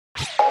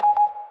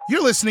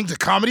You're listening to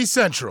Comedy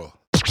Central.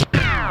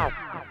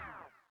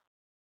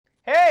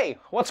 Hey,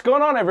 what's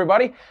going on,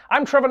 everybody?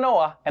 I'm Trevor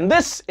Noah, and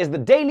this is the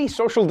Daily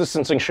Social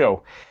Distancing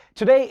Show.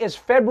 Today is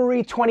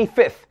February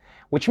 25th,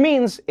 which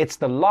means it's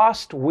the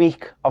last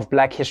week of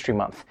Black History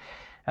Month.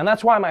 And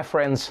that's why, my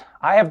friends,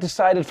 I have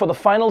decided for the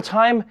final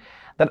time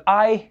that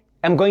I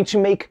am going to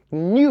make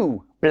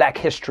new Black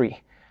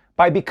history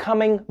by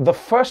becoming the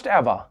first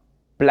ever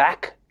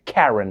Black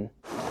Karen.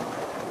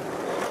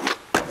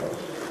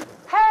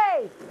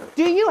 Hey,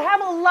 do you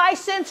have a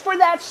license for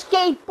that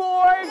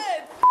skateboard?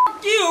 Hey,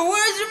 f*** you,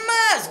 where's your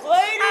mask,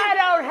 lady? I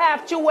don't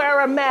have to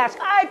wear a mask.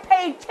 I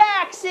pay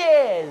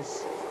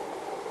taxes.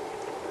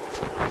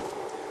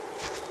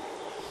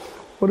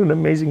 What an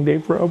amazing day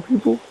for our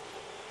people.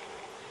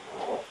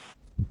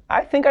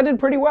 I think I did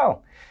pretty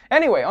well.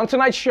 Anyway, on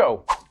tonight's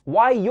show,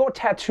 why your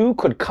tattoo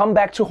could come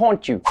back to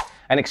haunt you,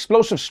 an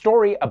explosive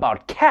story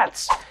about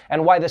cats,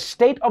 and why the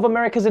state of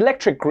America's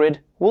electric grid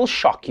will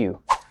shock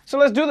you. So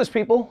let's do this,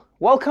 people.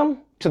 Welcome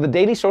to the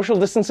Daily Social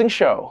Distancing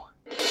Show.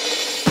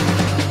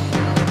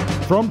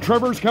 From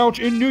Trevor's couch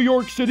in New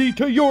York City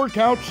to your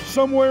couch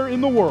somewhere in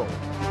the world.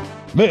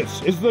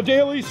 This is the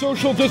Daily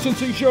Social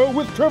Distancing Show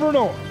with Trevor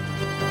Noah.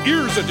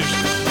 Ears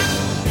Edition.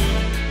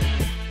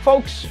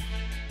 Folks,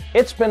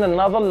 it's been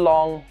another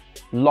long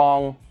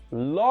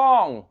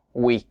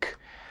week.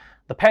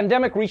 The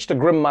pandemic reached a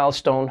grim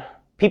milestone.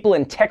 People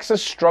in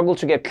Texas struggle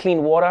to get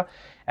clean water.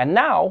 And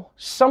now,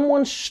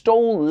 someone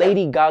stole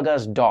Lady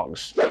Gaga's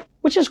dogs,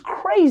 which is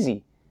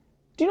crazy.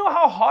 Do you know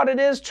how hard it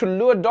is to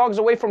lure dogs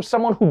away from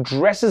someone who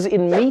dresses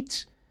in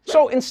meat?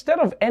 So instead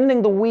of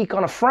ending the week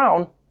on a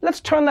frown, let's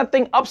turn that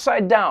thing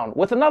upside down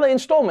with another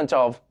installment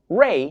of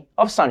Ray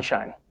of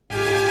Sunshine.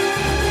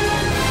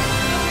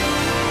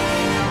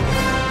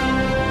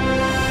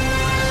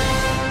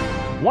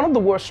 One of the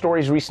worst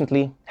stories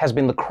recently has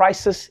been the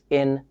crisis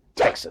in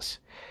Texas.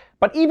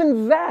 But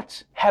even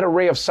that had a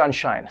ray of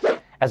sunshine,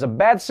 as a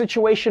bad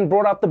situation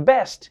brought out the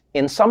best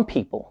in some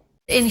people.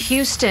 In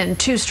Houston,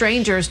 two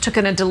strangers took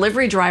in a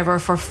delivery driver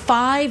for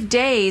 5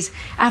 days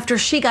after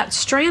she got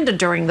stranded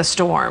during the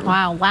storm.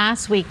 Wow,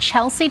 last week,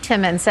 Chelsea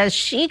Timmons says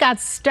she got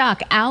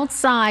stuck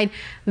outside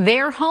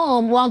their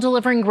home while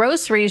delivering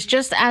groceries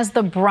just as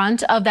the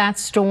brunt of that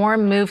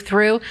storm moved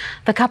through.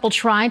 The couple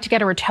tried to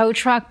get her a tow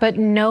truck, but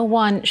no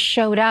one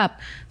showed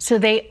up. So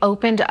they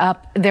opened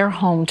up their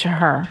home to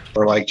her.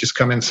 We're like, just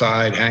come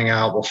inside, hang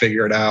out, we'll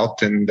figure it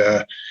out. And,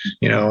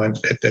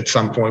 and at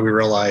some point we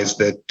realized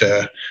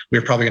that we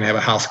were probably going to have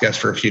a house guest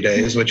for a few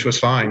days, which was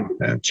fine.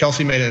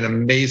 Chelsea made an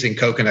amazing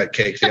coconut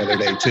cake the other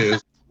day, too.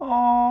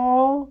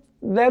 Oh,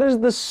 that is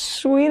the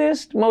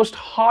sweetest, most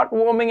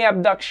heartwarming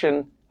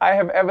abduction I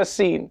have ever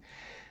seen.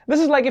 This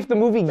is like if the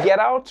movie Get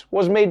Out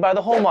was made by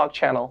the Hallmark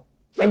Channel.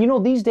 And you know,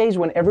 these days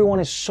when everyone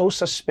is so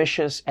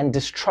suspicious and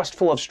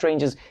distrustful of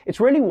strangers, it's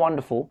really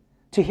wonderful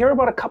to hear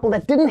about a couple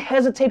that didn't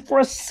hesitate for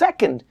a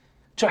second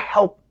to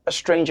help a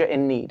stranger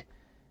in need.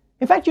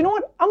 In fact, you know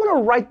what? I'm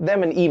gonna write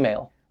them an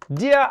email.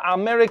 Dear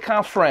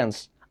American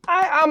friends,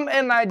 I am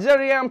a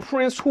Nigerian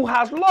prince who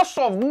has lots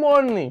of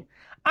money,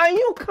 and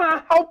you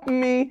can't help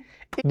me.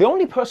 The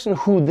only person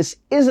who this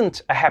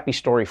isn't a happy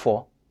story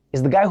for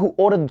is the guy who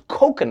ordered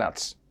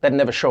coconuts that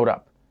never showed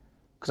up.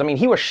 Because, I mean,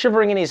 he was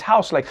shivering in his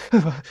house like,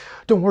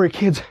 don't worry,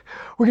 kids,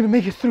 we're going to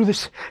make it through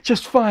this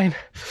just fine.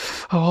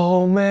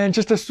 Oh, man,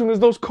 just as soon as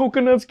those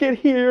coconuts get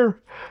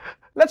here.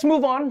 Let's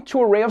move on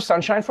to a ray of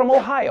sunshine from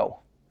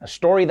Ohio. A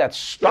story that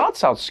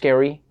starts out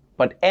scary,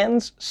 but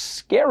ends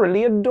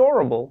scarily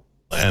adorable.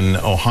 An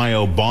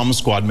Ohio bomb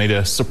squad made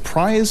a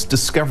surprise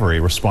discovery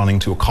responding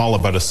to a call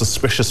about a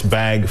suspicious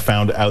bag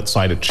found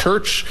outside a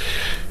church.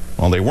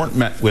 Well, they weren't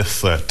met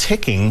with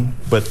ticking,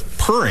 but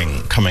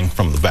purring coming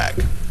from the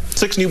bag.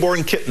 6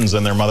 newborn kittens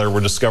and their mother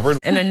were discovered.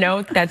 And a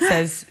note that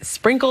says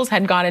Sprinkles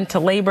had gone into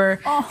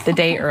labor the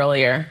day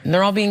earlier. And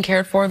they're all being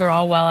cared for. They're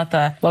all well at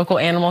the local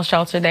animal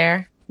shelter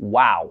there.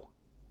 Wow.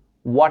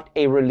 What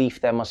a relief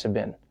that must have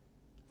been.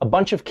 A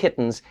bunch of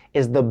kittens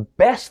is the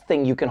best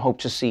thing you can hope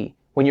to see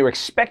when you're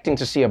expecting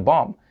to see a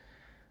bomb.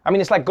 I mean,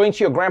 it's like going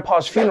to your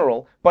grandpa's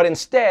funeral, but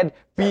instead,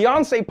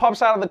 Beyonce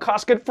pops out of the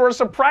casket for a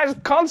surprise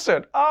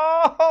concert.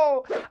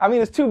 Oh, I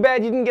mean, it's too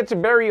bad you didn't get to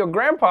bury your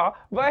grandpa,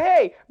 but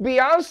hey,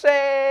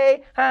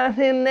 Beyonce,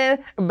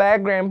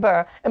 bad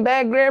grandpa, and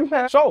bad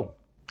grandpa. So,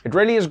 it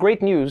really is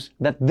great news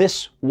that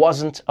this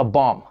wasn't a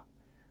bomb.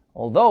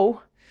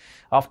 Although,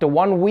 after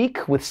 1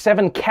 week with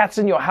 7 cats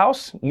in your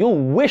house, you'll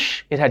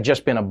wish it had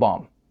just been a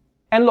bomb.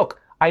 And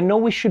look, I know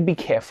we should be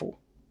careful,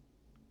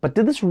 but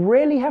did this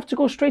really have to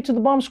go straight to the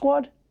bomb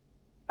squad?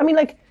 I mean,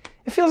 like,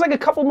 it feels like a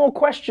couple more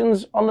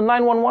questions on the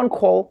 911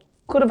 call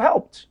could have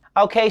helped.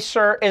 Okay,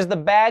 sir, is the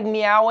bag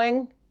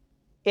meowing?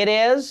 It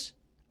is?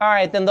 All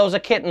right, then those are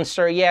kittens,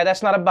 sir. Yeah,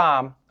 that's not a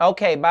bomb.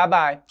 Okay,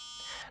 bye-bye.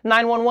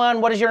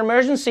 911, what is your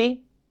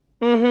emergency?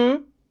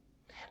 Now,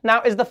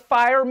 is the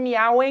fire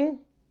meowing?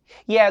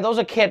 Yeah, those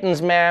are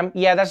kittens, ma'am.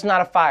 Yeah, that's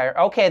not a fire.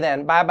 Okay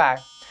then, bye-bye.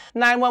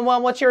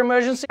 911, what's your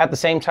emergency? At the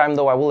same time,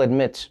 though, I will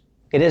admit,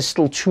 it is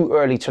still too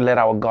early to let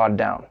our guard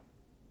down.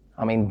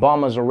 I mean,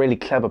 bombers are really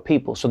clever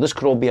people, so this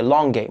could all be a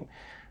long game.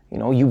 You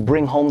know, you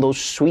bring home those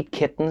sweet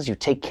kittens, you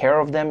take care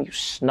of them, you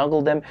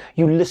snuggle them,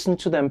 you listen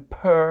to them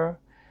purr.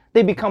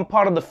 They become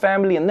part of the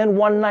family, and then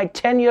one night,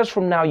 10 years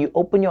from now, you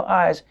open your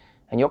eyes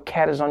and your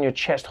cat is on your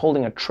chest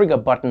holding a trigger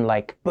button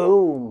like,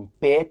 boom,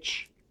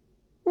 bitch.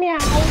 Meow.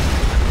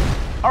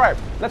 All right,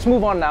 let's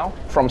move on now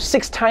from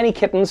 6 tiny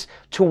kittens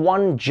to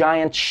 1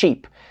 giant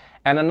sheep,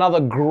 and another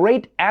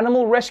great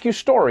animal rescue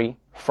story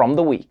from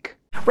the week.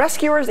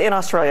 Rescuers in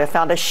Australia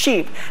found a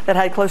sheep that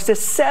had close to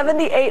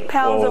 78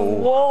 pounds of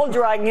wool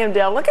dragging him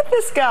down. Look at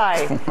this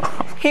guy.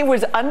 He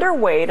was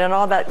underweight, and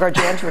all that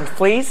gargantuan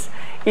fleece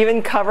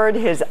even covered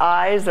his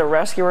eyes. The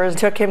rescuers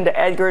took him to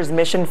Edgar's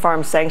Mission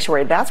Farm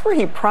Sanctuary. That's where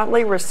he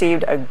promptly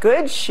received a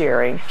good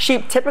shearing.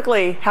 Sheep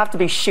typically have to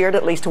be sheared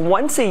at least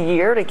once a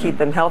year to keep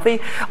them healthy.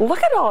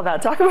 Look at all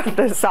that. Talk about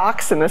the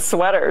socks and the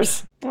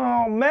sweaters.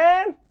 Oh,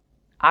 man.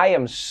 I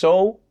am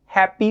so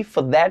happy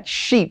for that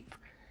sheep.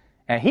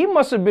 And he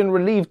must have been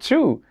relieved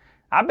too.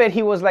 I bet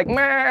he was like,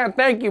 man,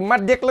 thank you. My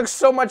dick looks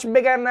so much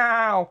bigger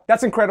now.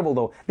 That's incredible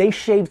though. They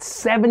shaved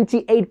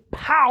 78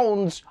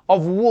 pounds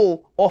of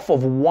wool off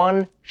of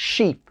 1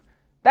 sheep.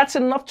 That's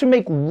enough to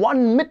make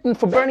 1 mitten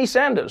for Bernie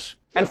Sanders.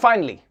 And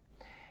finally,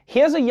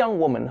 here's a young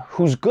woman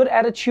whose good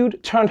attitude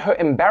turned her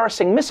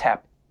embarrassing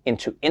mishap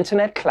into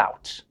internet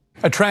clout.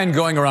 A trend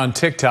going around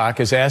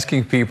TikTok is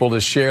asking people to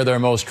share their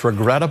most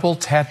regrettable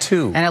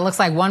tattoo. And it looks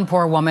like one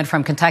poor woman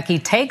from Kentucky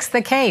takes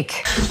the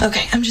cake.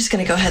 Okay, I'm just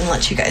going to go ahead and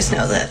let you guys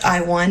know that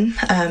I won.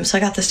 So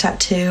I got this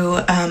tattoo.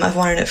 I've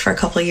wanted it for a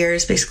couple of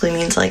years. Basically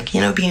means like, you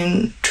know,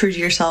 being true to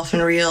yourself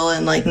and real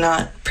and like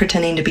not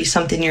pretending to be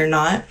something you're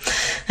not.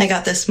 I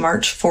got this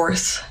March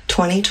 4th,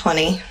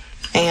 2020.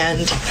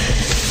 And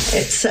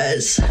it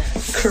says,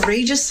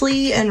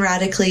 courageously and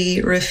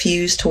radically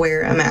refuse to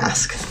wear a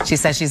mask. She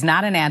says she's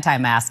not an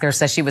anti-masker,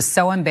 says she was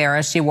so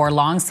embarrassed she wore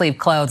long sleeve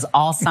clothes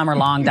all summer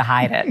long to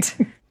hide it.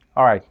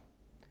 All right,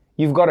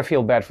 you've got to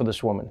feel bad for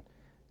this woman.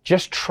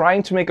 Just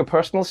trying to make a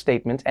personal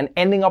statement and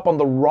ending up on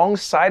the wrong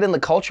side in the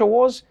culture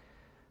wars?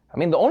 I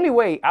mean, the only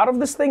way out of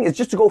this thing is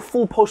just to go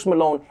full Post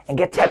Malone and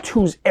get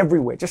tattoos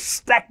everywhere. Just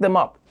stack them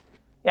up.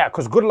 Yeah,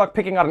 because good luck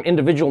picking out an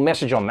individual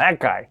message on that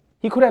guy.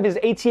 He could have his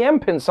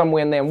ATM pin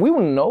somewhere in there and we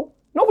wouldn't know.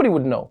 Nobody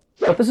would know.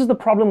 But this is the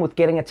problem with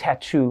getting a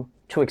tattoo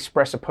to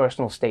express a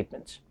personal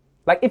statement.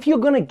 Like if you're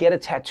gonna get a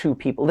tattoo,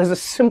 people, there's a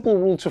simple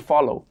rule to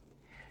follow.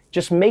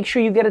 Just make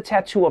sure you get a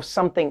tattoo of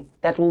something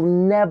that will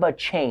never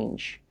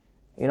change.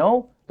 You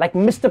know, like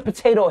Mr.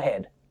 Potato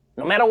Head.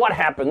 No matter what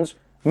happens,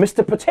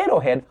 Mr. Potato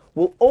Head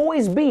will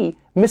always be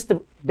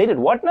Mr. They did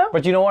what now?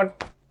 But you know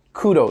what?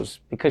 Kudos,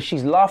 because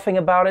she's laughing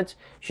about it,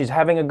 she's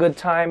having a good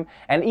time,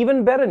 and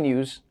even better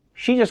news,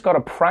 she just got a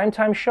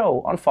primetime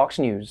show on Fox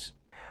News.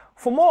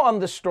 For more on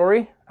this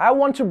story, I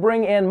want to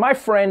bring in my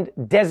friend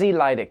Desi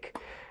Leidick.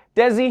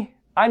 Desi,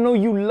 I know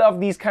you love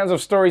these kinds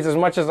of stories as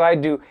much as I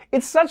do.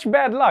 It's such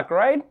bad luck,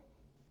 right?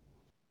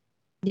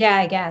 Yeah,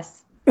 I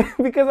guess.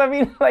 Because I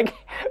mean, like,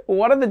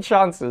 what are the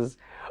chances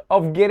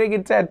of getting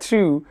a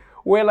tattoo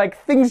where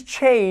like things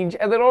change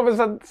and then all of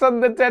a sudden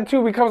the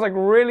tattoo becomes like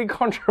really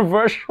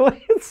controversial?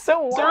 It's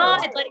so wild.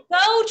 God, let it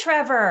go,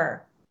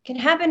 Trevor. Can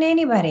happen to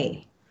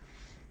anybody.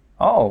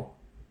 Oh,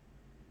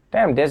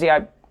 damn,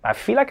 Desi, I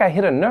feel like I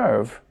hit a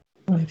nerve.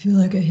 I feel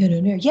like I hit a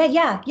nerve.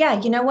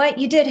 Yeah. You know what?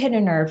 You did hit a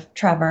nerve,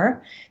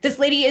 Trevor. This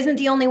lady isn't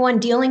the only one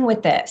dealing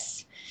with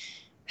this.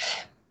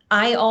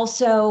 I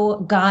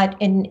also got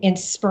an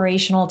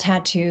inspirational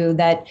tattoo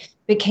that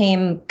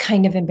became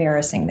kind of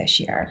embarrassing this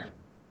year.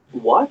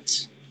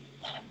 What?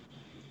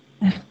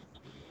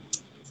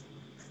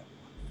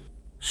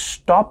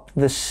 Stop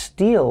the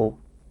steal.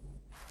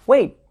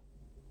 Wait,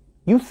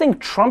 you think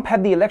Trump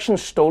had the election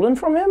stolen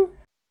from him?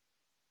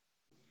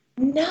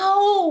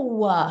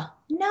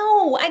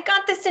 No, I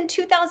got this in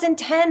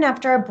 2010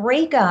 after a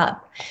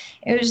breakup.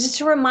 It was just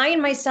to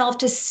remind myself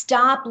to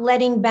stop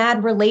letting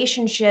bad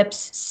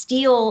relationships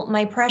steal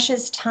my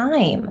precious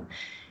time.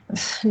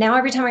 Now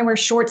every time I wear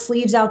short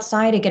sleeves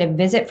outside, I get a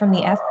visit from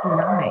the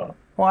FBI.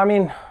 Well, I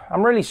mean,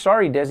 I'm really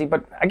sorry, Desi,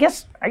 but I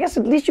guess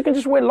at least you can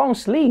just wear long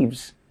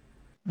sleeves.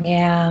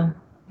 Yeah.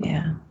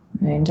 I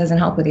mean, it doesn't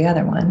help with the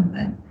other one,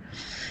 but...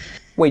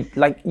 Wait,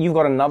 like you've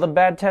got another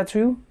bad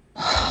tattoo?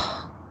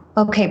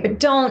 Okay, but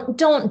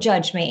don't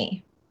judge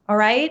me, all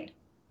right?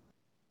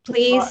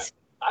 Please,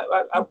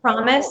 I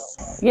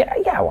promise.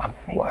 Yeah.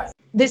 What?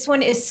 This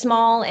one is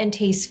small and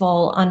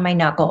tasteful on my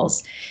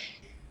knuckles.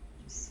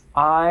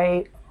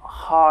 I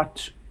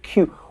heart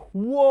Q.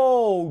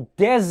 Whoa,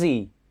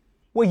 Desi.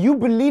 Well, you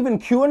believe in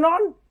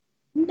QAnon?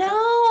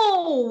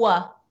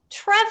 No,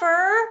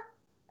 Trevor.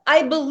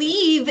 I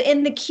believe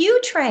in the Q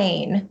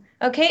train.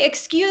 Okay,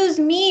 excuse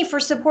me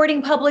for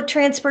supporting public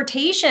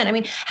transportation. I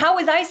mean, how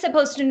was I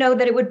supposed to know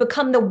that it would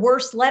become the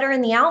worst letter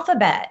in the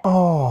alphabet?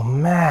 Oh,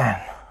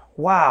 man.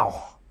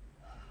 Wow.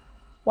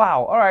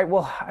 All right,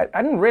 well,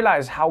 I didn't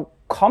realize how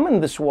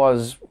common this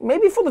was.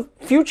 Maybe for the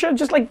future,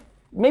 just like,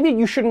 maybe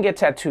you shouldn't get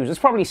tattoos. It's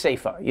probably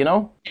safer, you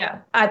know?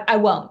 Yeah, I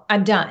won't.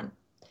 I'm done.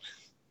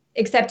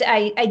 Except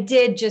I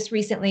did just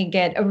recently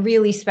get a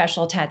really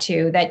special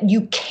tattoo that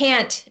you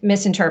can't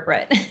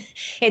misinterpret.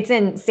 It's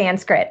in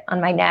Sanskrit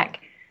on my neck.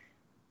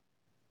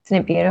 Isn't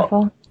it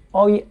beautiful?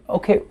 Oh yeah,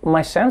 okay.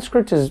 My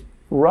Sanskrit is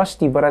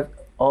rusty, but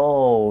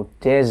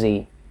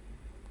Desi.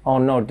 Oh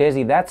no,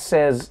 Desi, that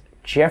says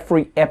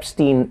Jeffrey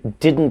Epstein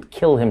didn't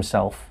kill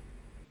himself.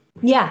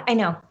 Yeah, I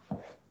know.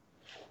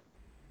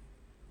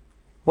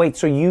 Wait,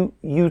 so you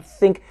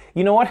think,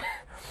 you know what?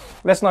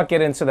 Let's not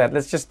get into that.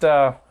 Let's just,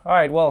 all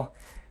right, well,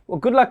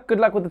 good luck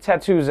with the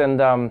tattoos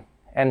and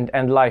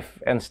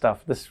life and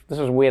stuff. This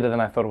was weirder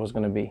than I thought it was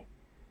going to be.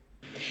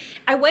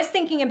 I was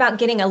thinking about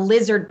getting a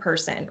lizard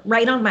person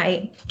right on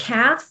my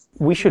calf.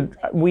 I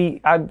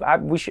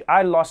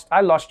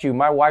lost you.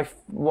 My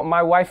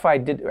Wi-Fi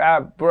did,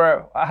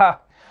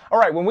 All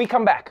right, when we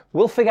come back,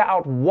 we'll figure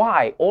out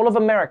why all of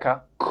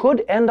America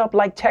could end up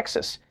like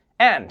Texas.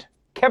 And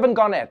Kevin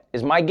Garnett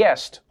is my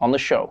guest on the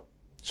show,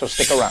 so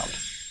stick around.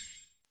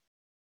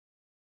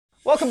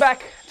 Welcome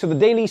back to the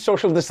Daily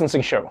Social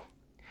Distancing Show.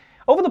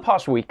 Over the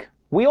past week,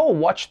 we all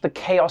watched the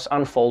chaos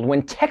unfold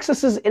when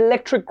Texas's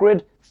electric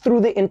grid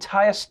threw the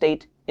entire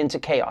state into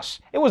chaos.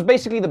 It was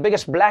basically the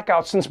biggest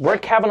blackout since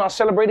Brett Kavanaugh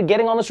celebrated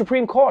getting on the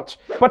Supreme Court.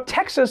 But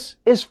Texas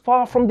is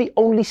far from the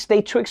only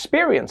state to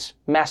experience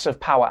massive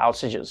power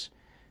outages.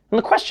 And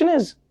the question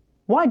is,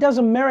 why does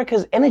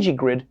America's energy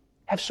grid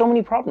have so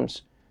many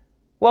problems?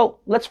 Well,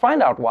 let's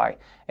find out why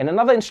in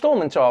another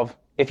installment of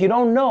If You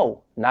Don't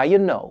Know, Now You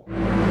Know.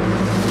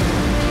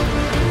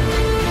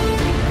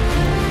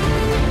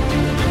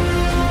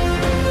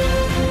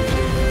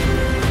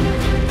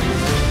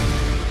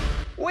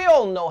 We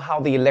all know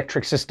how the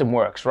electric system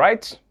works,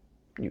 right?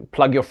 You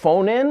plug your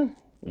phone in,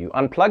 you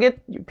unplug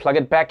it, you plug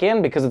it back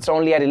in because it's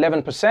only at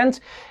 11%,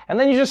 and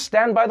then you just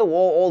stand by the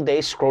wall all day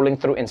scrolling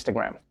through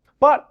Instagram.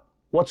 But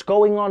what's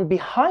going on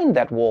behind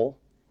that wall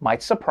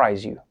might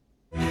surprise you.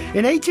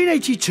 In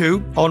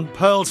 1882, on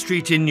Pearl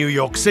Street in New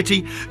York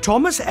City,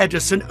 Thomas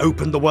Edison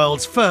opened the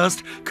world's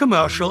first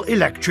commercial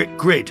electric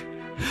grid,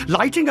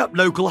 lighting up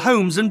local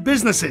homes and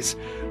businesses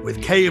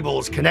with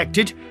cables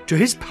connected to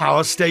his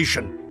power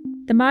station.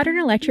 The modern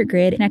electric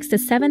grid connects to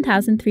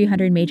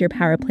 7,300 major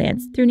power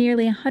plants through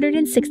nearly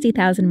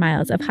 160,000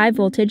 miles of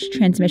high-voltage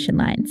transmission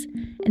lines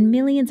and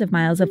millions of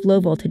miles of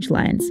low-voltage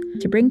lines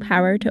to bring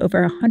power to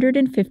over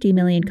 150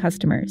 million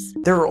customers.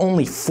 There are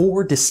only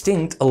 4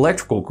 distinct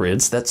electrical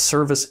grids that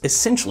service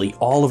essentially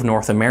all of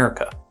North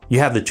America. You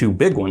have the 2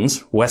 big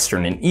ones,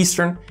 Western and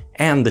Eastern,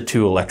 and the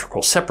 2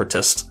 electrical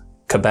separatists,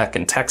 Quebec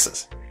and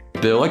Texas.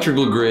 The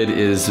electrical grid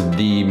is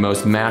the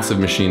most massive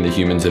machine that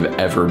humans have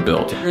ever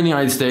built. Here in the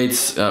United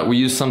States, we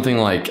use something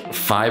like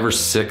 5 or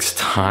 6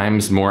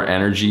 times more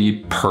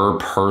energy per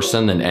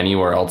person than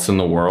anywhere else in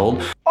the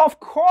world. Of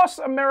course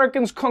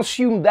Americans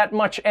consume that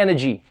much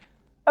energy.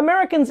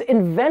 Americans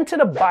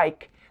invented a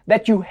bike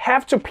that you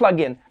have to plug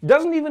in,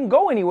 doesn't even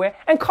go anywhere,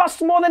 and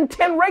costs more than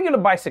 10 regular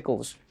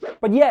bicycles.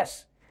 But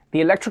yes,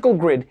 the electrical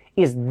grid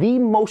is the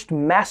most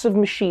massive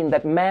machine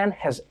that man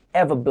has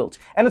ever built.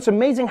 And it's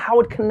amazing how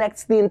it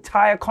connects the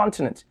entire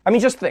continent. I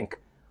mean, just think.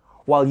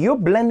 While you're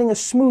blending a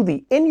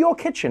smoothie in your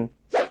kitchen,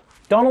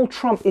 Donald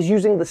Trump is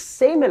using the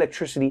same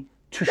electricity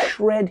to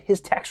shred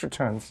his tax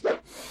returns.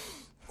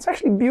 It's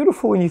actually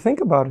beautiful when you think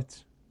about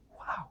it.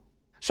 Wow.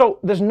 So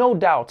there's no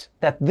doubt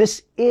that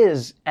this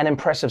is an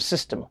impressive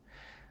system.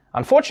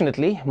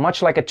 Unfortunately,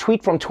 much like a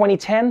tweet from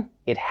 2010,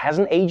 it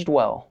hasn't aged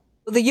well.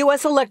 The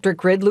U.S. electric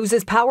grid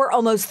loses power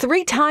almost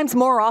 3 times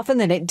more often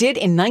than it did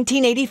in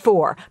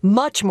 1984,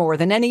 much more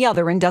than any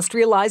other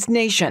industrialized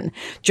nation.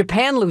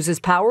 Japan loses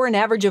power an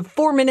average of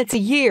 4 minutes a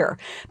year,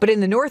 but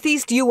in the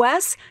Northeast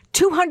U.S.,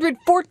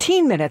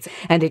 214 minutes,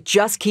 and it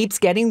just keeps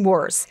getting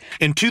worse.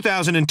 In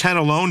 2010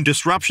 alone,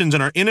 disruptions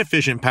in our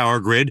inefficient power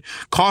grid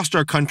cost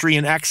our country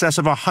in excess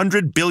of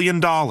 $100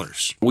 billion.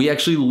 We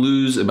actually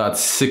lose about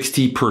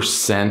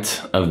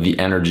 60% of the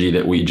energy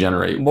that we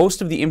generate.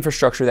 Most of the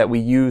infrastructure that we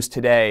use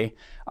today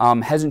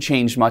hasn't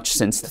changed much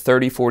since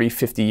 30, 40,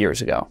 50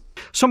 years ago.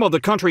 Some of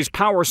the country's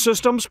power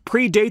systems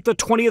predate the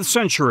 20th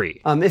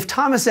century. If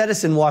Thomas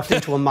Edison walked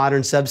into a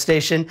modern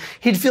substation,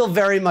 he'd feel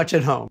very much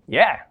at home.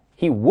 Yeah,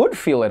 he would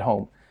feel at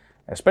home,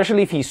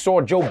 especially if he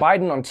saw Joe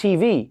Biden on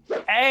TV.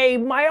 Hey,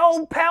 my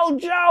old pal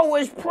Joe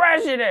was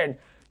president.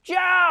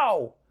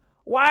 Joe,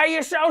 why are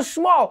you so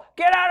small?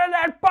 Get out of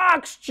that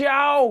box,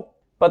 Joe.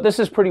 But this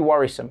is pretty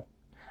worrisome.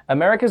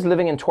 America's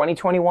living in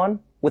 2021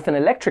 with an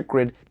electric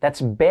grid that's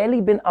barely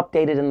been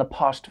updated in the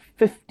past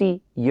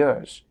 50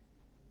 years.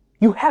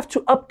 You have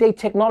to update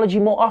technology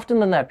more often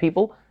than that,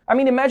 people. I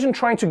mean, imagine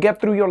trying to get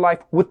through your life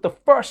with the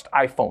first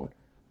iPhone.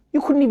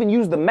 You couldn't even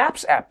use the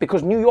Maps app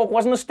because New York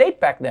wasn't a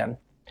state back then.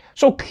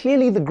 So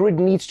clearly the grid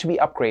needs to be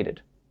upgraded.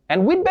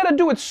 And we'd better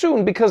do it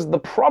soon because the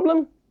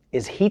problem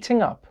is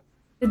heating up.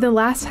 In the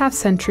last half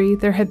century,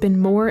 there have been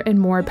more and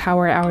more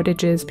power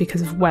outages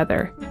because of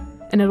weather.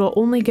 and it'll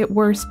only get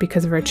worse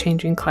because of our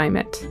changing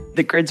climate.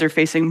 The grids are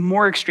facing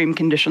more extreme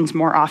conditions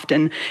more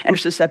often and are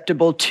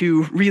susceptible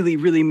to really,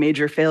 really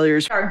major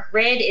failures. Our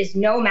grid is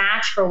no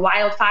match for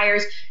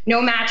wildfires,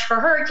 no match for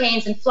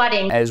hurricanes and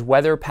flooding. As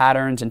weather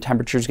patterns and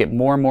temperatures get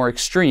more and more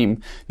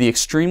extreme, the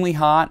extremely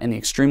hot and the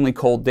extremely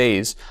cold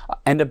days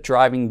end up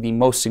driving the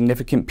most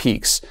significant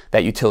peaks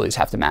that utilities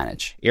have to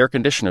manage. Air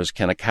conditioners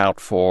can account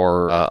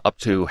for up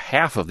to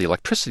half of the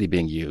electricity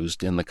being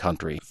used in the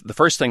country. The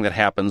first thing that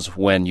happens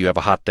when you have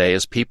a hot day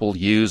is people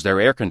use their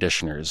air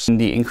conditioners.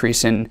 The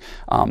increase in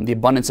the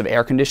abundance of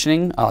air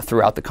conditioning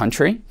throughout the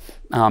country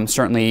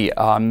certainly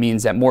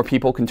means that more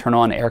people can turn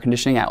on air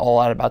conditioning at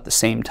about the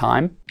same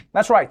time.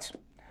 That's right.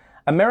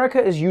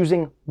 America is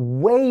using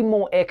way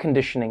more air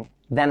conditioning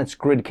than its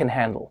grid can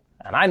handle.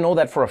 And I know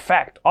that for a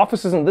fact.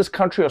 Offices in this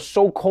country are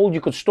so cold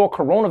you could store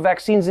corona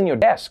vaccines in your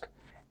desk.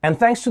 And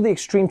thanks to the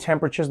extreme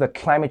temperatures that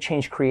climate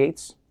change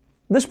creates,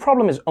 this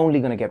problem is only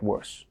going to get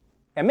worse.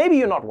 And maybe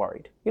you're not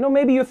worried.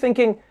 Maybe you're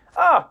thinking,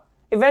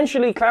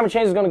 eventually climate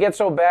change is going to get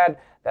so bad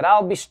that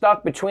I'll be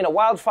stuck between a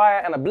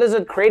wildfire and a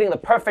blizzard creating the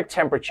perfect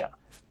temperature.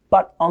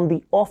 But on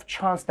the off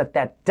chance that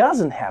that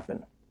doesn't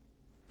happen,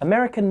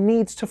 America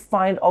needs to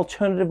find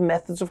alternative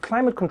methods of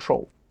climate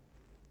control.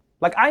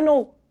 Like, I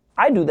know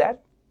I do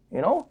that,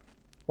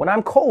 When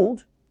I'm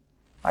cold,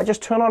 I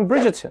just turn on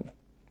Bridgerton.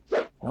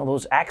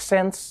 Those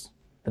accents,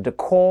 the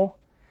decor,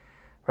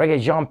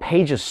 Reggae John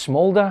Page's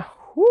smolder.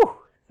 Whew,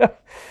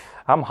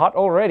 I'm hot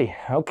already,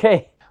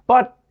 okay.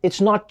 But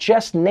it's not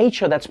just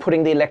nature that's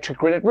putting the electric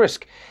grid at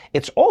risk.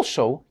 It's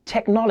also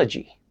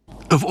technology.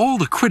 Of all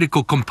the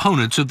critical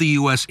components of the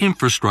U.S.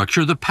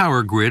 infrastructure, the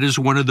power grid is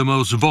one of the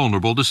most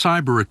vulnerable to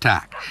cyber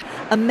attack.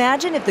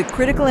 Imagine if the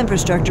critical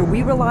infrastructure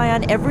we rely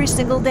on every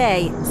single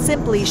day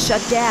simply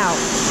shut down.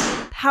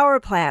 Power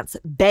plants,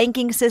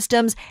 banking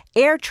systems,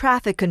 air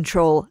traffic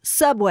control,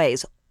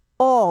 subways,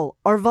 all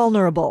are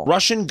vulnerable.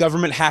 Russian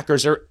government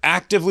hackers are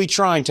actively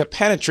trying to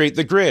penetrate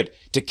the grid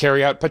to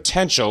carry out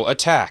potential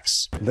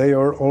attacks. They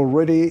are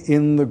already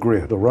in the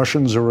grid. The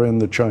Russians are in,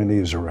 the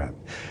Chinese are in.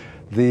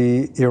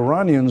 The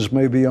Iranians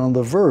may be on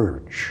the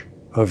verge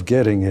of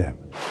getting in.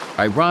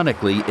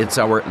 Ironically, it's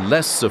our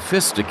less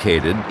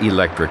sophisticated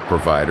electric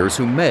providers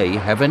who may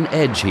have an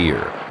edge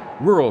here.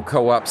 Rural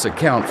co-ops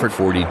account for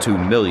 42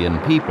 million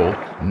people.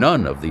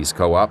 None of these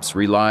co-ops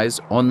relies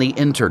on the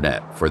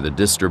internet for the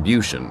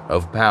distribution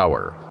of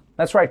power.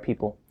 That's right,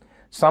 people.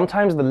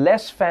 Sometimes the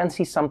less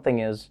fancy something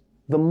is,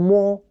 the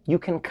more you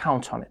can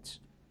count on it.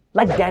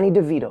 Like Danny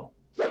DeVito.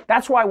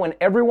 That's why when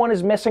everyone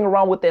is messing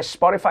around with their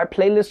Spotify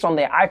playlists on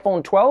their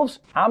iPhone 12s,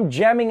 I'm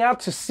jamming out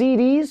to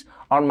CDs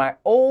on my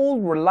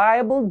old,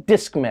 reliable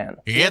Discman.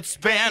 It's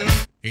been.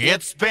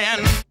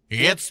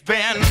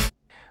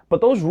 But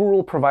those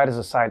rural providers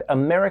aside,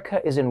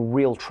 America is in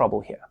real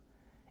trouble here.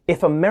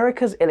 If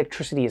America's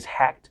electricity is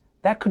hacked,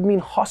 that could mean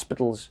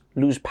hospitals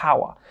lose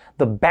power,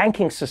 the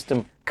banking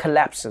system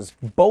collapses,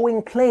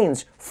 Boeing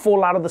planes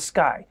fall out of the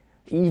sky,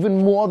 even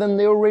more than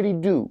they already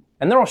do.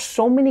 And there are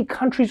so many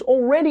countries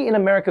already in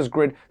America's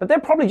grid that they're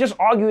probably just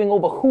arguing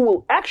over who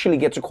will actually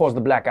get to cause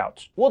the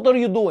blackouts. What are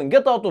you doing?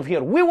 Get out of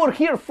here. We were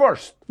here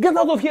first. Get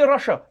out of here,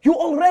 Russia. You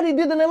already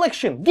did an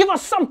election. Give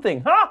us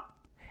something, huh?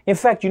 In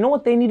fact, you know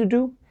what they need to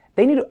do?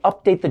 They need to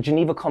update the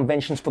Geneva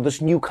Conventions for this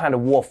new kind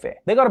of warfare.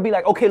 They gotta be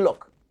like, okay,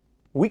 look,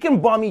 we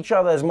can bomb each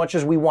other as much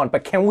as we want,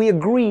 but can we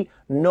agree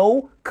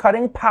no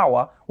cutting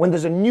power when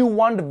there's a new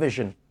one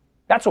division?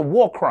 That's a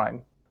war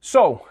crime.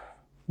 So,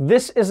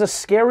 this is a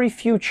scary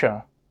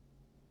future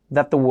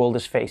that the world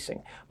is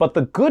facing. But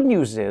the good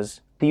news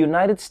is the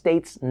United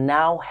States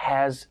now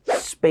has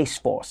Space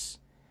Force.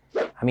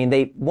 I mean,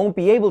 they won't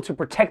be able to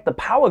protect the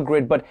power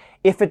grid, but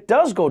if it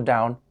does go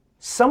down,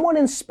 someone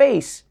in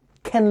space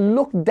can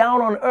look down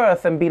on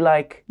Earth and be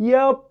like,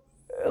 yep,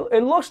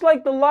 it looks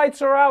like the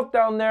lights are out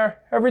down there.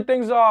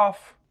 Everything's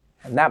off.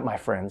 And that, my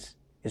friends,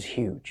 is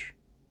huge.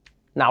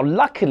 Now,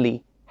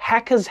 luckily,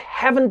 hackers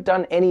haven't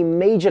done any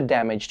major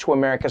damage to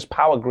America's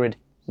power grid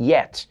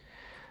yet.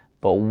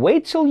 But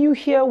wait till you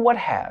hear what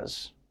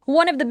has.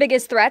 One of the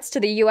biggest threats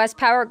to the U.S.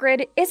 power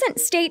grid isn't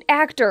state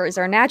actors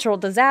or natural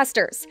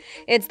disasters.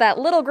 It's that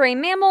little gray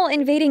mammal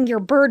invading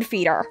your bird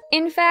feeder.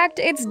 In fact,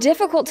 it's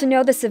difficult to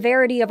know the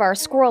severity of our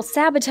squirrel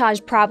sabotage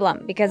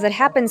problem because it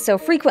happens so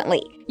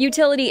frequently.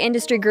 Utility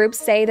industry groups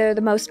say they're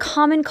the most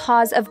common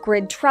cause of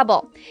grid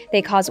trouble.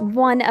 They cause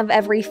 1 of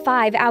every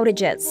 5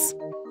 outages.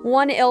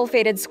 One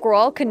ill-fated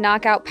squirrel could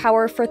knock out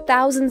power for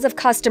thousands of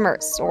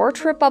customers or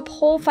trip up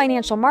whole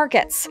financial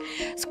markets.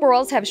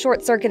 Squirrels have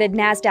short-circuited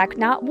NASDAQ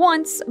not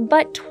once,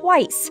 but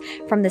twice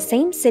from the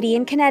same city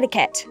in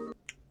Connecticut.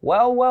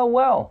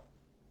 Well.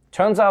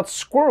 Turns out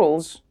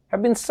squirrels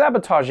have been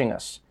sabotaging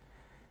us.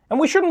 And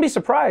we shouldn't be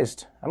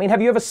surprised. I mean,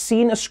 have you ever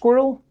seen a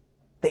squirrel?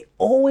 They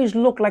always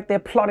look like they're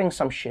plotting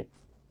some shit.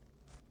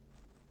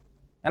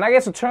 And I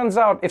guess it turns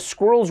out if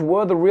squirrels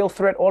were the real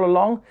threat all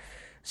along,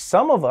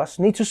 some of us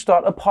need to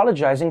start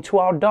apologizing to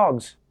our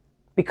dogs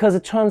because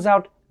it turns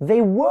out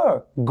they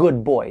were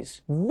good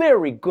boys,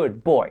 very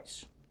good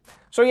boys.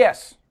 So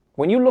yes,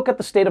 when you look at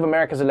the state of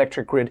America's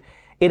electric grid,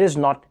 it is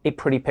not a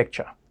pretty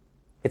picture.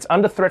 It's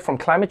under threat from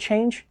climate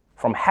change,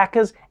 from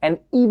hackers, and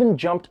even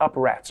jumped up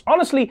rats.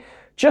 Honestly,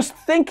 just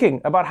thinking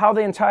about how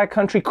the entire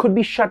country could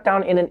be shut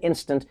down in an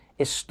instant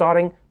is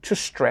starting to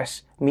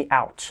stress me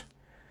out.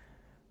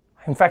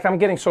 In fact, I'm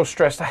getting so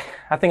stressed,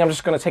 I think I'm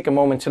just going to take a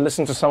moment to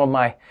listen to some of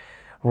my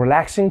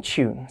relaxing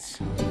tunes.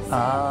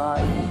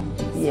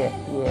 Yeah.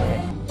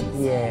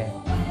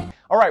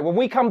 All right, when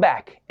we come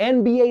back,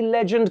 NBA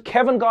legend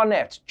Kevin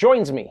Garnett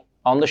joins me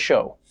on the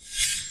show.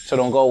 So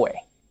don't go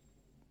away.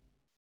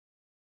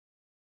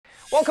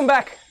 Welcome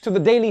back to the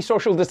Daily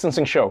Social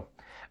Distancing Show.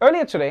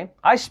 Earlier today,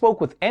 I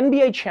spoke with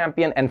NBA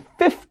champion and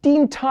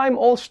 15-time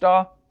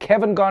All-Star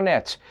Kevin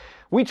Garnett.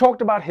 We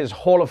talked about his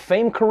Hall of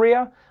Fame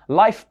career,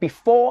 life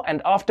before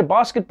and after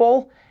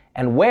basketball,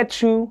 and where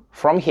to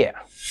from here.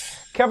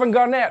 Kevin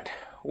Garnett,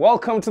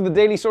 welcome to the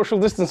Daily Social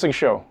Distancing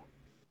Show.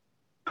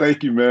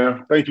 Thank you,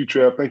 man. Thank you,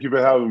 Trev. Thank you for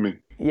having me.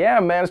 Yeah,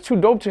 man, it's too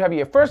dope to have you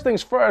here. First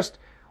things first,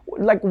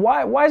 like,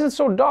 why is it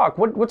so dark?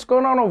 What's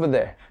going on over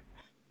there?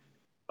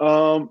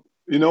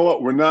 You know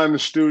what? We're not in the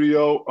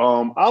studio.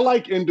 I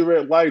like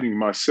indirect lighting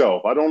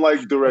myself. I don't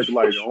like direct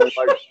lighting. I don't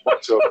like a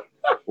bunch of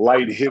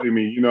light hitting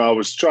me. You know, I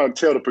was trying to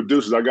tell the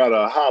producers I got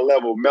a high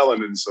level of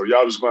melanin, so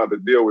y'all just gonna have to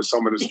deal with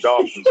some of this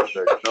darkness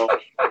today. You know,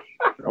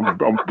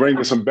 I'm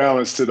bringing some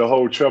balance to the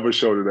whole Trevor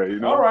show today. You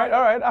know. All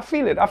right. I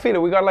feel it.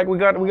 We got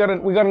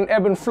an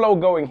ebb and flow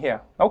going here.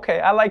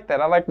 Okay, I like that.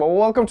 Well,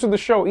 welcome to the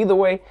show. Either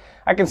way,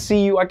 I can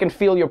see you. I can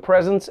feel your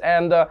presence.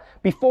 And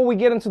before we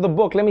get into the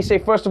book, let me say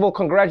first of all,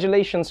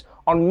 congratulations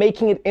on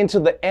making it into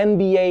the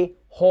NBA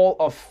Hall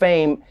of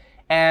Fame.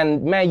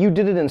 And man, you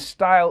did it in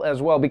style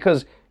as well,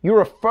 because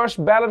you're a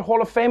first ballot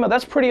Hall of Famer.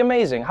 That's pretty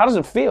amazing. How does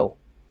it feel?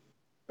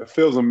 It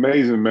feels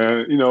amazing,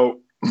 man. You know,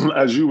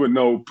 as you would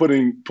know,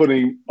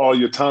 putting all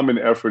your time and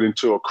effort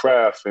into a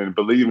craft and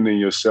believing in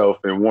yourself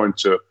and wanting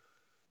to,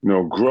 you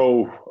know,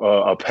 grow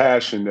a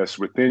passion that's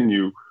within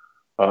you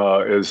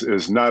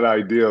is not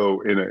ideal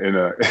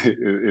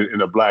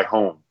in a Black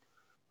home.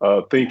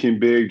 Thinking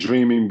big,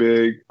 dreaming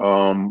big,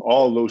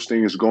 all those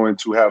things go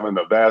into having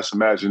a vast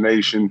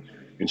imagination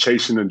and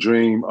chasing a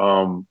dream,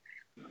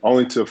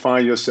 only to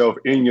find yourself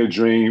in your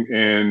dream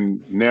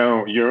and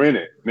now you're in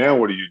it. Now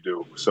what do you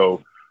do?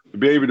 So to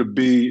be able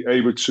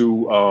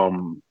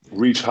to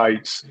reach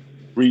heights,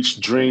 reach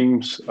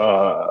dreams,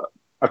 I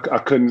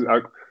couldn't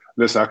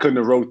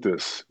have wrote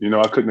this. You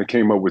know, I couldn't have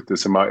came up with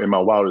this in my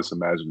wildest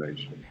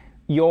imagination.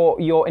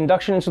 Your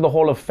induction into the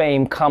Hall of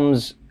Fame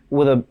comes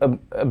with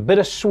a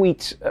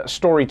bittersweet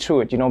story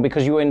to it, you know,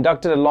 because you were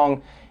inducted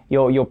along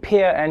your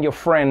peer and your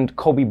friend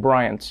Kobe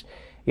Bryant.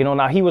 You know,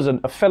 now he was a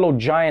fellow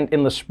giant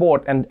in the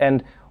sport,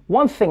 and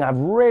one thing I've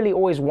really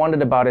always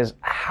wondered about is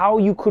how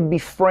you could be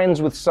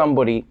friends with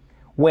somebody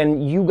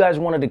when you guys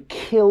wanted to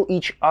kill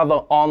each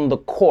other on the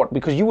court,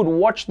 because you would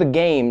watch the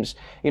games,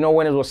 you know,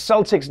 when it was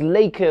Celtics,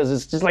 Lakers,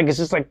 it's just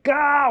like,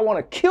 I want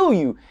to kill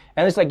you.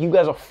 And it's like you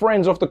guys are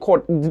friends off the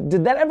court.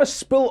 Did that ever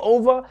spill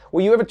over?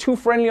 Were you ever too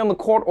friendly on the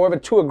court or ever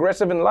too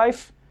aggressive in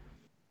life?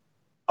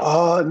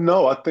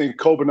 No, I think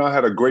Kobe and I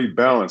had a great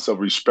balance of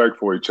respect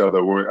for each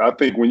other. I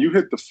think when you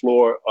hit the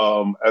floor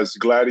as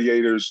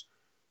gladiators,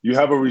 you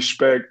have a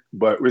respect,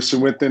 but it's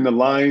within the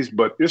lines,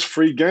 but it's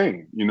free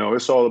game. You know,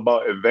 it's all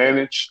about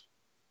advantage.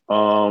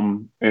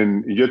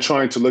 And you're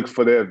trying to look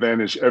for that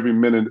advantage every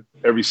minute,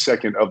 every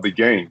second of the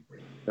game.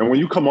 And when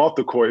you come off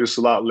the court, it's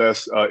a lot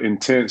less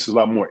intense, a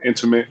lot more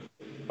intimate.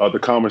 The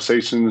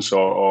conversations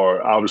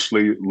are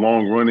obviously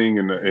long running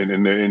and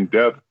they're in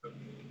depth.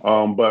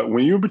 But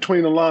when you're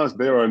between the lines,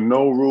 there are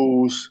no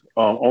rules,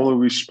 only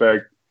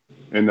respect.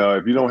 And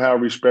if you don't have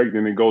respect,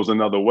 then it goes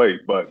another way.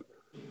 But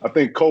I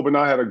think Kobe and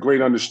I had a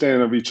great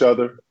understanding of each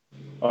other.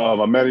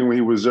 I met him when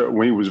he was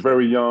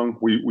very young.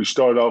 We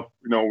started off,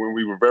 you know, when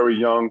we were very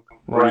young,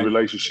 right,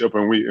 relationship,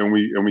 and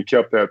we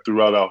kept that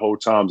throughout our whole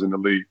times in the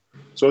league.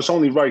 So it's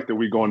only right that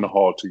we go in the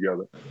hall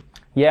together.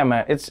 Yeah,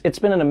 man, it's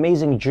been an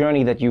amazing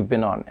journey that you've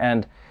been on,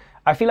 and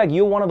I feel like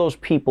you're one of those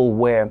people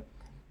where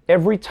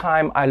every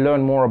time I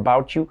learn more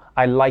about you,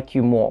 I like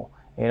you more.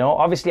 You know,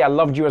 obviously I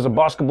loved you as a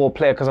basketball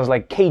player because I was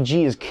like,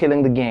 KG is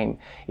killing the game,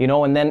 you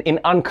know, and then in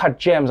Uncut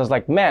Gems, I was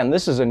like, man,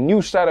 this is a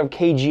new side of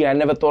KG I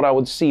never thought I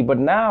would see. But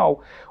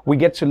now we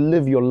get to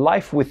live your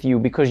life with you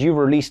because you've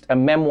released a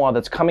memoir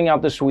that's coming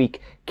out this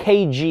week,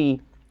 KG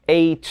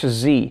A to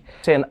Z.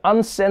 It's an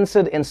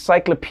uncensored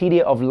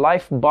encyclopedia of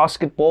life,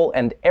 basketball,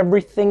 and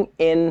everything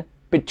in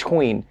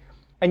between.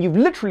 And you've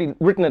literally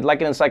written it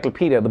like an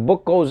encyclopedia. The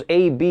book goes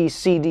A, B,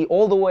 C, D,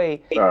 all the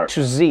way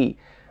to Z.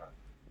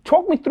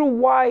 Talk me through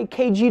why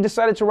KG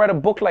decided to write a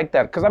book like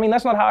that. Because, I mean,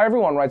 that's not how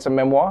everyone writes a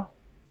memoir.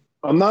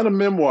 I'm not a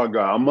memoir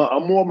guy. I'm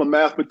more of a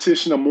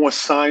mathematician. I'm more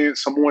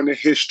science. I'm more into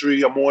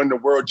history. I'm more into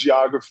world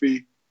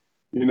geography.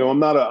 You know, I'm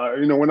not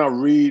when I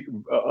read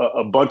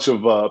a bunch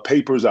of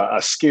papers, I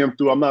skim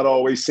through. I'm not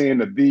always saying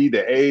the V,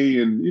 the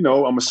A, and, you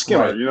know, I'm a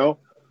skimmer, right, you know.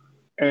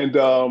 And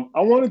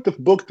I wanted the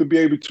book to be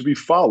able to be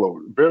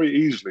followed very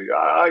easily.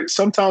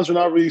 Sometimes when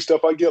I read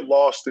stuff, I get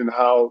lost in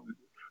how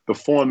the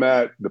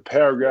format, the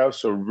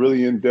paragraphs are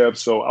really in depth.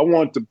 So I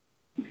want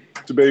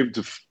to be able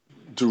to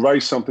to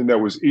write something that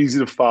was easy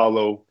to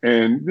follow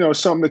and,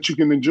 something that you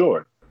can enjoy.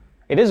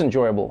 It is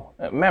enjoyable,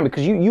 man,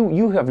 because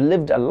you have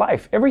lived a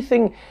life.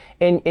 Everything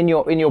in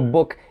your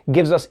book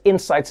gives us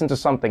insights into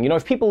something.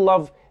 If people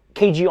love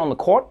KG on the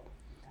court,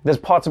 there's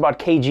parts about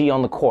KG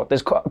on the court.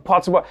 There's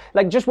parts about,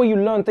 like, just where you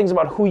learn things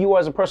about who you are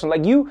as a person.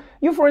 Like you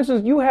for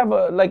instance, you have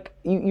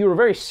you're a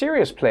very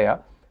serious player,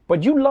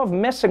 but you love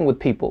messing with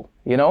people,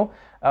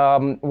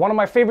 One of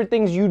my favorite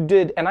things you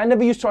did, and I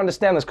never used to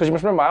understand this, because you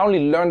must remember, I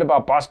only learned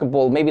about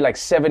basketball maybe like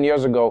 7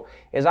 years ago,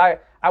 is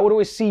I would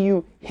always see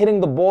you hitting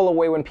the ball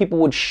away when people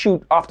would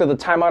shoot after the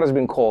timeout has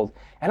been called.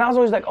 And I was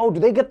always like, oh, do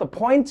they get the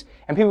point?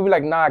 And people would be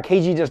like, nah,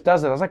 KG just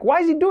does it. I was like,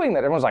 why is he doing that?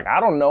 Everyone's like, I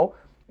don't know.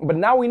 But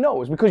now we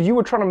know. It's because you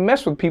were trying to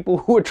mess with people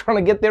who were trying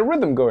to get their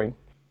rhythm going.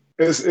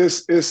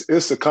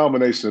 It's a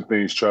combination of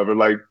things, Trevor.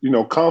 Like,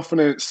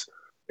 confidence.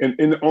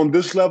 And on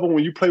this level,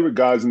 when you play with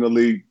guys in the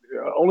league,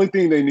 the only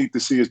thing they need to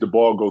see is the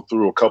ball go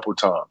through a couple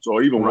times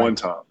or even one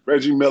time.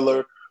 Reggie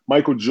Miller,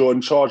 Michael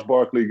Jordan, Charles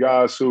Barkley,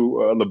 guys who,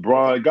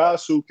 LeBron,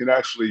 guys who can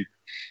actually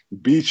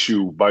beat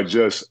you by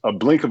just a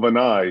blink of an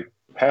eye,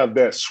 have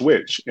that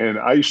switch. And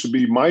I used to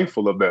be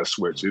mindful of that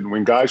switch. And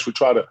when guys would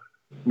try to,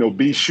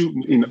 be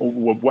shooting,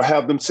 would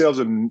have themselves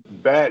in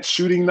bad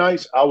shooting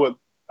nights, I would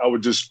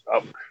just,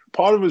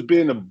 part of it is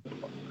being an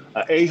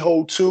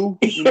a-hole too,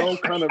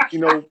 kind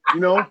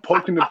of,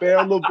 poking the bear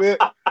a little bit.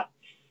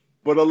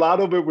 But a lot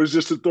of it was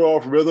just to throw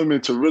off rhythm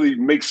and to really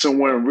make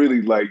someone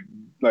really like,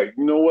 you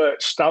know what,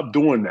 stop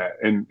doing that.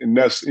 And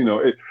that's,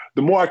 the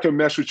more I can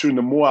mess with you and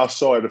the more I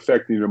saw it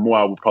affecting you, the more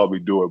I would probably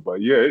do it.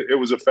 But yeah, it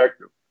was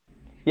effective.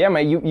 Yeah,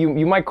 man,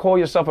 you might call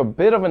yourself a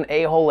bit of an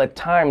a-hole at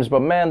times, but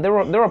man, there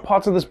are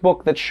parts of this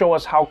book that show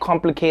us how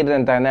complicated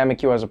and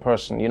dynamic you are as a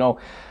person.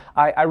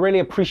 I really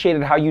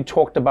appreciated how you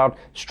talked about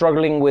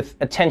struggling with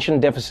attention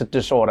deficit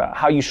disorder,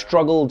 how you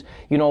struggled,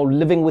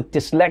 living with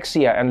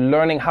dyslexia and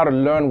learning how to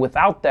learn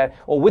without that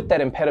or with that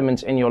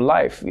impediment in your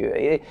life.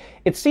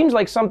 It seems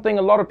like something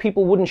a lot of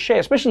people wouldn't share,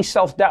 especially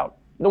self-doubt.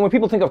 When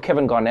people think of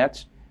Kevin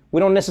Garnett, we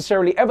don't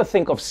necessarily ever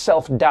think of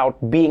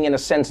self-doubt being in a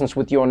sentence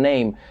with your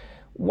name.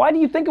 Why do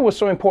you think it was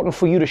so important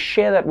for you to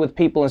share that with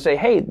people and say,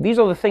 hey, these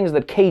are the things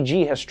that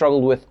KG has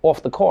struggled with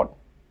off the court?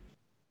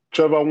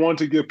 Trevor, I wanted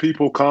to give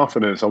people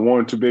confidence. I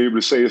wanted to be able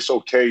to say it's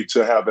okay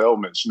to have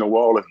ailments. We're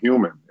all a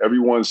human.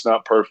 Everyone's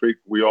not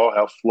perfect. We all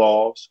have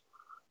flaws.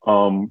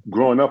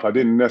 Growing up, I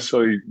didn't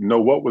necessarily know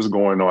what was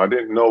going on. I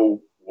didn't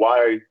know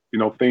why,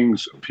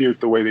 things appeared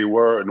the way they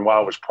were and why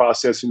I was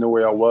processing the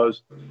way I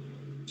was.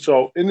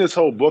 So in this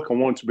whole book, I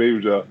wanted to be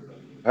able to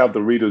have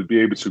the reader be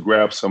able to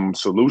grab some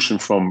solution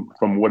from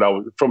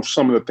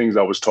some of the things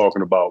I was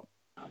talking about.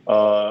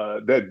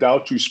 That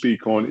doubt you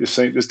speak on it's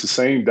the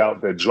same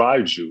doubt that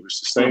drives you. It's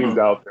the same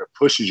doubt that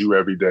pushes you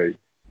every day.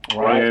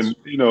 Right. And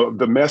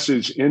the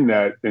message in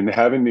that and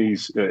having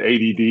these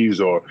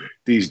ADDs or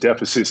these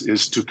deficits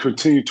is to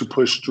continue to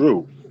push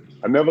through.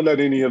 I never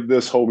let any of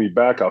this hold me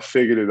back. I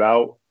figured it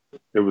out.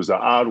 It was an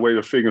odd way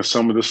to figure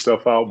some of this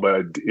stuff out,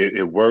 but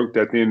it worked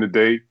at the end of the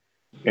day.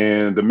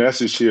 And the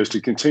message here is to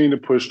continue to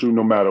push through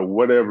no matter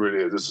whatever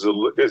it is.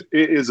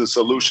 It is a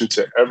solution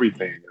to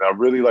everything. And I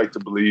really like to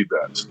believe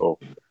that. So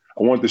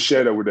I want to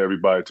share that with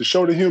everybody, to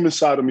show the human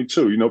side of me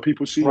too.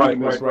 People see you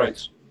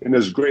in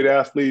this great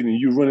athlete and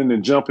you running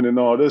and jumping and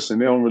all this, and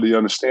they don't really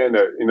understand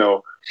that,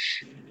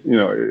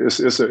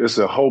 it's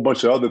a whole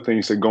bunch of other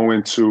things that go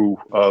into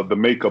the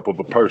makeup of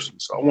a person.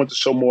 So I want to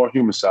show more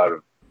human side of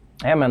it.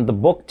 Yeah, man, the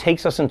book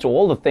takes us into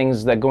all the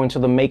things that go into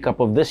the makeup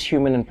of this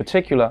human in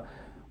particular.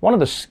 One of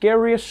the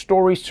scariest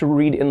stories to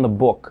read in the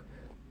book,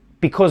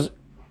 because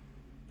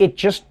it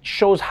just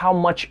shows how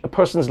much a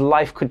person's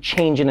life could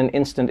change in an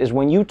instant, is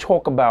when you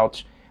talk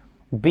about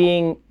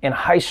being in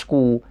high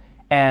school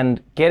and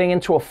getting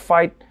into a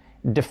fight,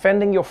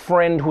 defending your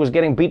friend who was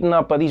getting beaten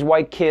up by these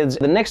white kids.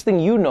 The next thing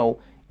you know,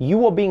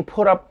 you are being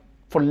put up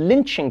for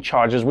lynching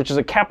charges, which is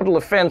a capital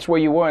offense where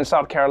you were in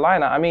South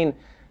Carolina. I mean,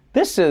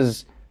 this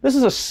is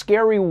a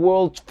scary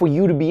world for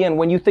you to be in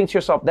when you think to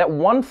yourself, that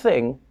one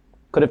thing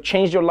could have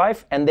changed your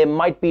life, and there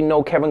might be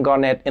no Kevin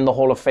Garnett in the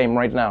Hall of Fame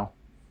right now.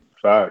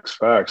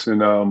 Facts.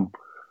 And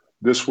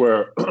this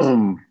where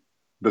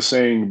the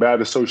saying bad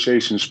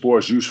association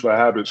sports, useful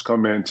habits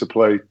come into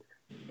play.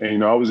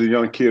 And, I was a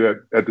young kid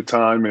at the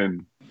time,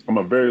 and I'm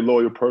a very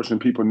loyal person.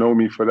 People know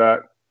me for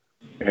that.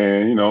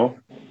 And,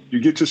 you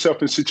get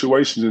yourself in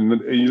situations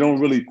and you don't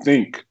really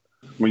think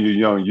when you're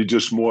young. You're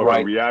just more of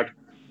a react,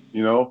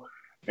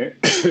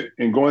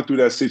 And going through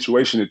that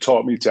situation, it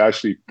taught me to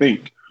actually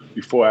think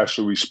before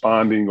actually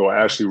responding or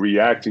actually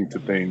reacting to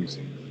things.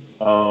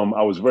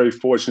 I was very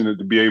fortunate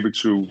to be able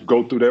to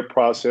go through that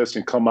process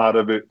and come out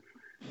of it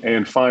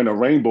and find a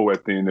rainbow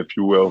at the end, if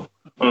you will.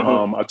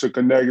 I took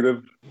a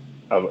negative,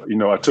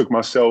 I took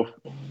myself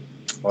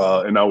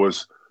and I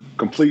was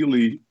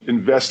completely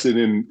invested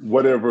in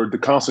whatever the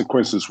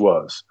consequences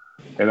was.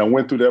 And I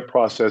went through that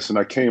process and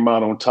I came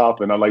out on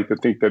top, and I like to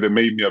think that it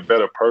made me a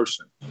better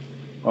person.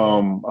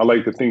 I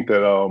like to think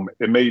that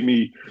it made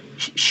me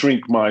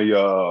shrink my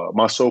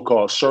my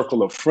so-called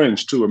circle of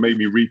friends too. It made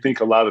me rethink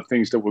a lot of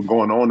things that were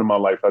going on in my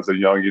life as a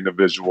young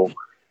individual.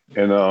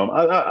 And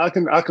I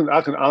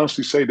can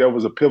honestly say there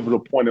was a pivotal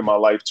point in my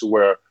life to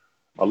where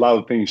a lot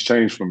of things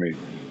changed for me,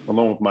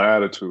 along with my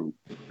attitude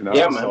and how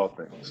I saw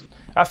things.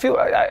 I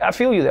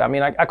feel you there. I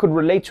mean, I could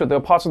relate to it. There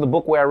were parts of the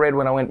book where I read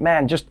when I went,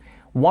 man, just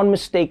one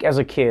mistake as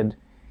a kid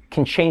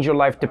can change your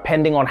life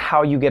depending on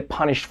how you get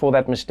punished for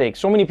that mistake.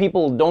 So many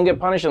people don't get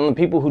punished, and the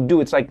people who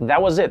do, it's like,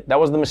 that was it. That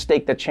was the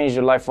mistake that changed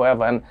your life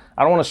forever. And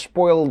I don't want to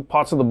spoil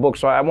parts of the book,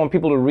 so I want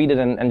people to read it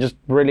and just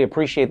really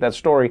appreciate that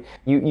story.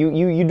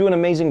 You do an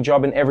amazing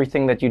job in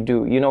everything that you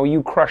do. You know,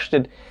 you crushed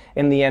it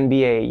in the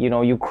NBA. You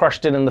know, you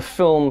crushed it in the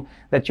film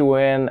that you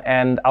were in.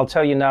 And I'll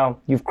tell you now,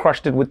 you've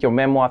crushed it with your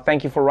memoir.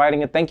 Thank you for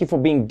writing it. Thank you for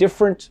being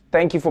different.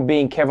 Thank you for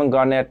being Kevin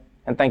Garnett.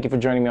 And thank you for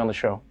joining me on the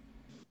show.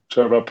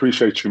 Trevor, I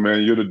appreciate you,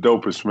 man. You're the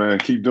dopest, man.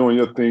 Keep doing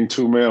your thing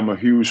too, man. I'm a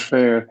huge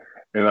fan,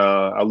 and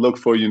I look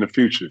for you in the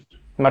future.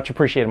 Much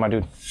appreciated, my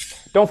dude.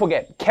 Don't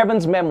forget,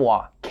 Kevin's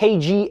memoir,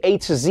 KG A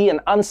to Z,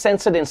 an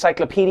uncensored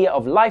encyclopedia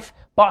of life,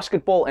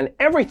 basketball, and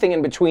everything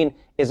in between,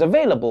 is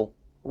available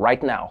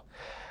right now.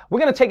 We're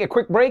going to take a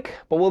quick break,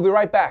 but we'll be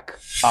right back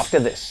after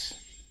this.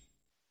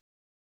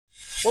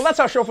 Well, that's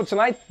our show for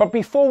tonight, but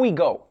before we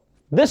go,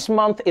 this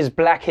month is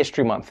Black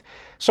History Month,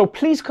 so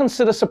please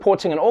consider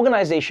supporting an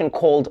organization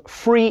called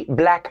Free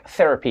Black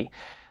Therapy.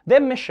 Their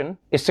mission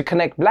is to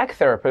connect Black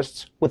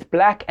therapists with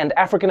Black and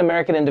African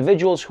American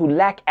individuals who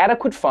lack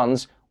adequate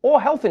funds or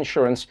health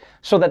insurance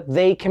so that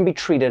they can be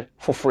treated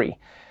for free.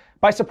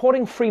 By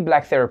supporting Free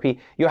Black Therapy,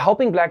 you're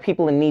helping Black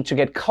people in need to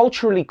get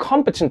culturally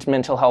competent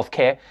mental health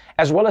care,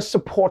 as well as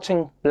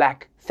supporting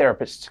Black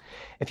therapists.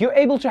 If you're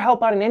able to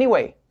help out in any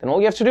way, then all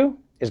you have to do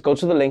is go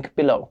to the link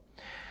below.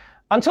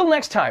 Until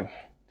next time,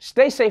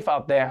 stay safe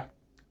out there,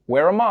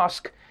 wear a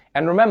mask,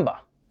 and remember,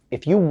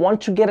 if you want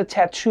to get a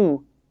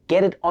tattoo,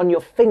 get it on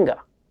your finger.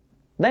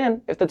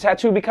 Then, if the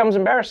tattoo becomes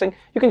embarrassing,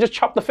 you can just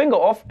chop the finger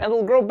off and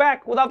it'll grow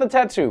back without the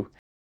tattoo.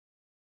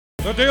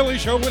 The Daily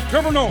Show with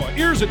Trevor Noah,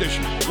 Ears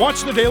Edition.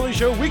 Watch The Daily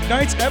Show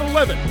weeknights at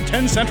 11,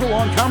 10 Central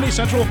on Comedy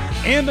Central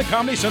and the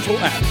Comedy Central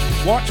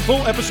app. Watch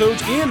full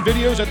episodes and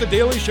videos at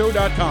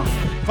thedailyshow.com.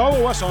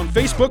 Follow us on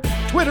Facebook,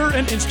 Twitter,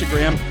 and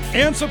Instagram,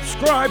 and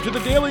subscribe to The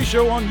Daily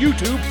Show on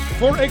YouTube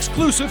for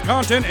exclusive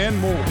content and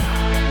more.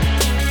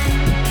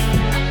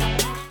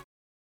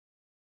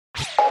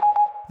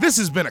 This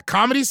has been a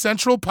Comedy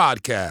Central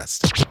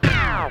podcast.